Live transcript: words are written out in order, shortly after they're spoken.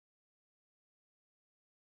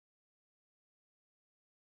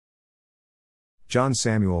John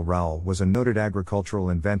Samuel Rowell was a noted agricultural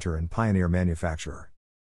inventor and pioneer manufacturer.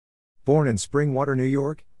 Born in Springwater, New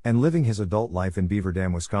York, and living his adult life in Beaver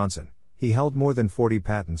Dam, Wisconsin, he held more than 40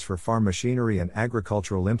 patents for farm machinery and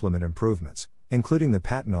agricultural implement improvements, including the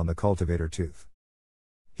patent on the cultivator tooth.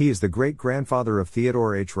 He is the great-grandfather of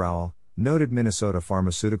Theodore H. Rowell, noted Minnesota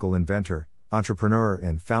pharmaceutical inventor, entrepreneur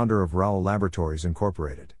and founder of Rowell Laboratories,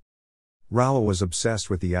 Incorporated. Rowell was obsessed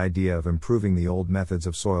with the idea of improving the old methods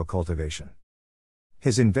of soil cultivation.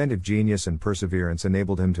 His inventive genius and perseverance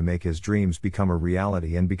enabled him to make his dreams become a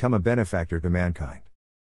reality and become a benefactor to mankind.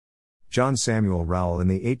 John Samuel Rowell in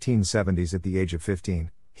the 1870s. At the age of 15,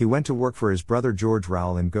 he went to work for his brother George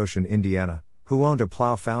Rowell in Goshen, Indiana, who owned a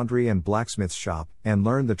plow foundry and blacksmith's shop, and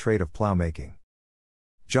learned the trade of plow making.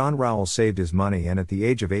 John Rowell saved his money and at the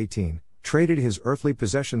age of 18, traded his earthly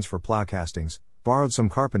possessions for plow castings, borrowed some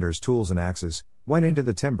carpenter's tools and axes, went into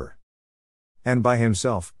the timber, and by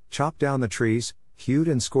himself, chopped down the trees, hewed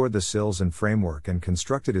and scored the sills and framework, and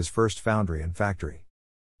constructed his first foundry and factory.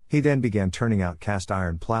 He then began turning out cast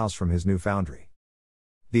iron plows from his new foundry.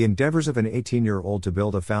 The endeavors of an 18-year-old to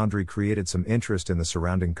build a foundry created some interest in the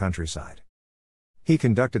surrounding countryside. He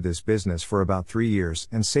conducted this business for about 3 years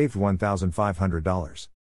and saved $1,500.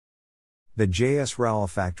 The J.S. Rowell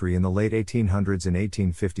factory in the late 1800s. In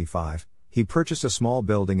 1855, he purchased a small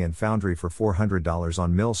building and foundry for $400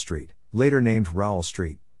 on Mill Street, later named Rowell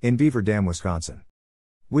Street, in Beaver Dam, Wisconsin,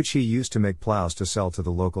 which he used to make plows to sell to the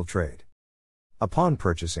local trade. Upon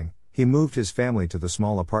purchasing, he moved his family to the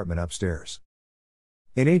small apartment upstairs.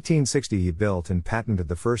 In 1860 he built and patented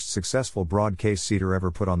the first successful broad-case seeder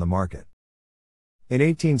ever put on the market. In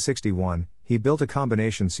 1861, he built a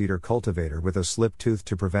combination seeder cultivator with a slip tooth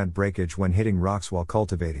to prevent breakage when hitting rocks while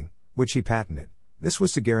cultivating, which he patented. This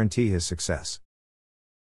was to guarantee his success.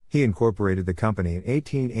 He incorporated the company in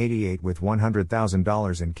 1888 with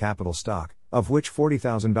 $100,000 in capital stock, of which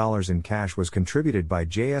 $40,000 in cash was contributed by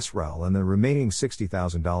J.S. Rowell and the remaining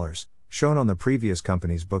 $60,000, shown on the previous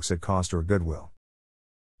company's books at cost or goodwill,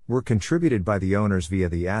 were contributed by the owners via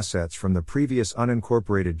the assets from the previous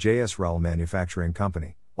unincorporated J.S. Rowell Manufacturing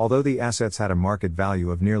Company, although the assets had a market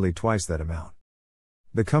value of nearly twice that amount.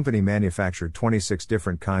 The company manufactured 26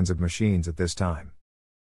 different kinds of machines at this time.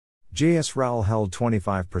 J.S. Rowell held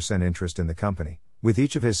 25% interest in the company, with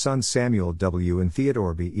each of his sons Samuel W. and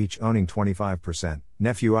Theodore B. each owning 25%,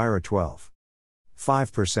 nephew Ira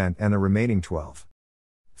 12.5%, and the remaining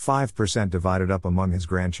 12.5% divided up among his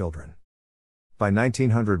grandchildren. By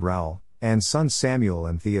 1900, Rowell and sons Samuel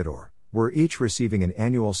and Theodore were each receiving an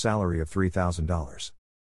annual salary of $3,000.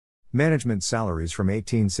 Management salaries from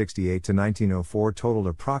 1868 to 1904 totaled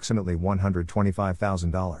approximately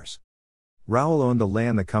 $125,000. Rowell owned the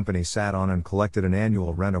land the company sat on and collected an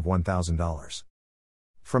annual rent of $1,000.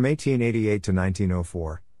 From 1888 to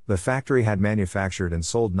 1904, the factory had manufactured and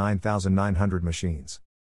sold 9,900 machines.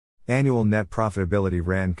 Annual net profitability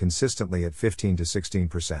ran consistently at 15 to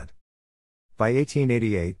 16%. By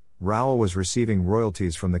 1888, Rowell was receiving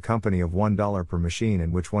royalties from the company of $1 per machine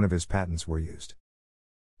in which one of his patents were used.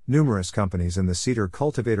 Numerous companies in the cedar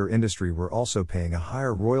cultivator industry were also paying a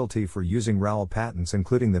higher royalty for using Rowell patents,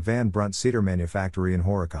 including the Van Brunt Cedar Manufactory in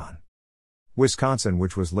Horicon, Wisconsin,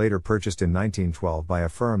 which was later purchased in 1912 by a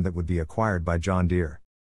firm that would be acquired by John Deere.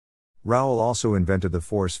 Rowell also invented the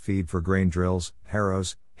force feed for grain drills,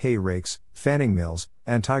 harrows, hay rakes, fanning mills,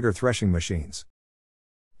 and tiger threshing machines.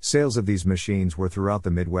 Sales of these machines were throughout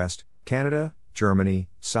the Midwest, Canada, Germany,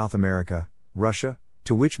 South America, Russia,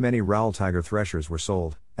 to which many Rowell tiger threshers were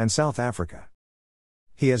sold, and South Africa.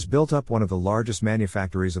 He has built up one of the largest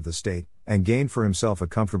manufactories of the state, and gained for himself a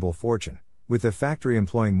comfortable fortune, with the factory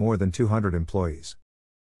employing more than 200 employees.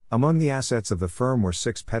 Among the assets of the firm were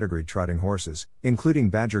 6 pedigreed trotting horses, including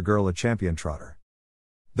Badger Girl, a champion trotter.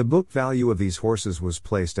 The book value of these horses was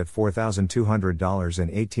placed at $4,200 in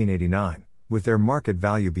 1889, with their market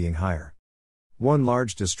value being higher. One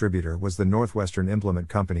large distributor was the Northwestern Implement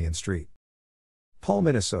Company in St. Paul,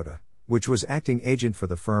 Minnesota, which was acting agent for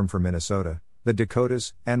the firm for Minnesota, the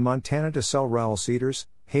Dakotas, and Montana to sell Rowell seeders,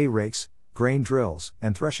 hay rakes, grain drills,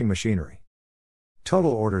 and threshing machinery.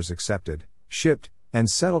 Total orders accepted, shipped, and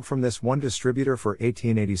settled from this one distributor for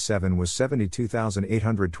 1887 was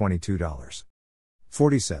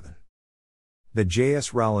 $72,822.47. The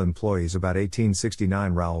J.S. Rowell employees. About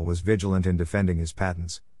 1869, Rowell was vigilant in defending his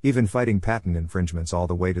patents, even fighting patent infringements all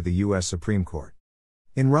the way to the U.S. Supreme Court.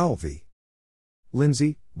 In Rowell v.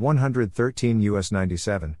 Lindsay, 113 U.S.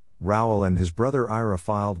 97, Rowell and his brother Ira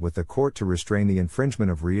filed with the court to restrain the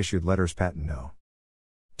infringement of reissued letters patent No.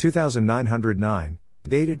 2909,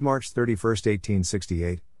 dated March 31,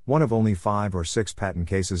 1868, one of only 5 or 6 patent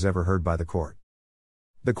cases ever heard by the court.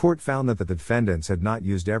 The court found that the defendants had not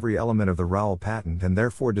used every element of the Rowell patent and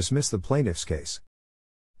therefore dismissed the plaintiff's case.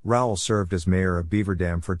 Rowell served as mayor of Beaver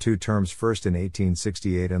Dam for 2 terms, first in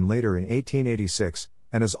 1868 and later in 1886,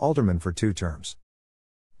 and as alderman for 2 terms.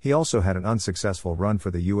 He also had an unsuccessful run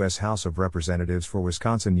for the U.S. House of Representatives for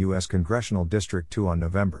Wisconsin U.S. Congressional District 2 on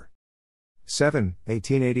November 7,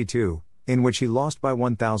 1882, in which he lost by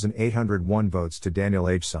 1,801 votes to Daniel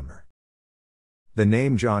H. Sumner. The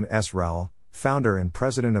name John S. Rowell, founder and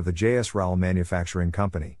president of the J.S. Rowell Manufacturing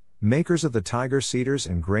Company, makers of the Tiger seeders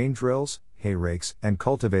and grain drills, hay rakes, and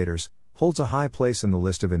cultivators, holds a high place in the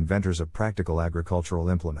list of inventors of practical agricultural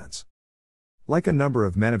implements. Like a number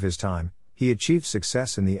of men of his time, he achieved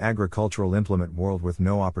success in the agricultural implement world with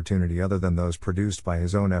no opportunity other than those produced by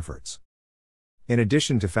his own efforts. In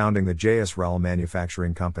addition to founding the J.S. Rowell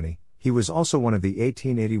Manufacturing Company, he was also one of the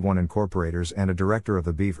 1881 incorporators and a director of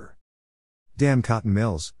the Beaver Dam Cotton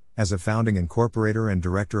Mills, as a founding incorporator and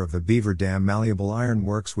director of the Beaver Dam Malleable Iron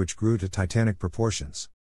Works, which grew to titanic proportions.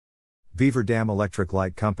 Beaver Dam Electric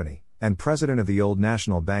Light Company, and president of the Old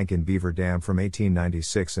National Bank in Beaver Dam from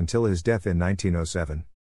 1896 until his death in 1907.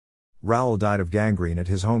 Rowell died of gangrene at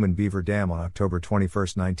his home in Beaver Dam on October 21,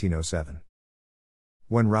 1907.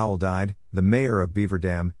 When Rowell died, the mayor of Beaver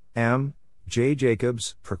Dam, M. J.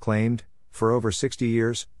 Jacobs, proclaimed, "For over 60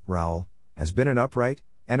 years, Rowell has been an upright,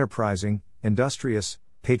 enterprising, industrious,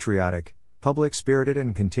 patriotic, public-spirited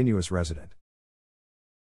and continuous resident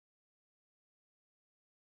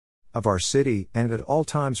of our city and at all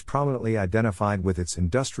times prominently identified with its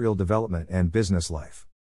industrial development and business life."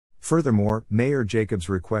 Furthermore, Mayor Jacobs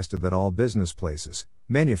requested that all business places,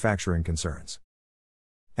 manufacturing concerns,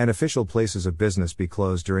 and official places of business be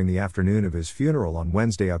closed during the afternoon of his funeral on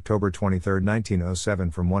Wednesday, October 23,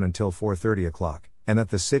 1907 from 1 until 4:30 o'clock, and that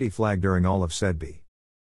the city flag during all of said be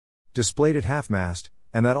displayed at half-mast,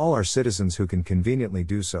 and that all our citizens who can conveniently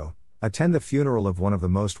do so, attend the funeral of one of the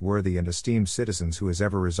most worthy and esteemed citizens who has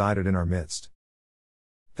ever resided in our midst.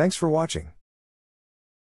 Thanks for watching.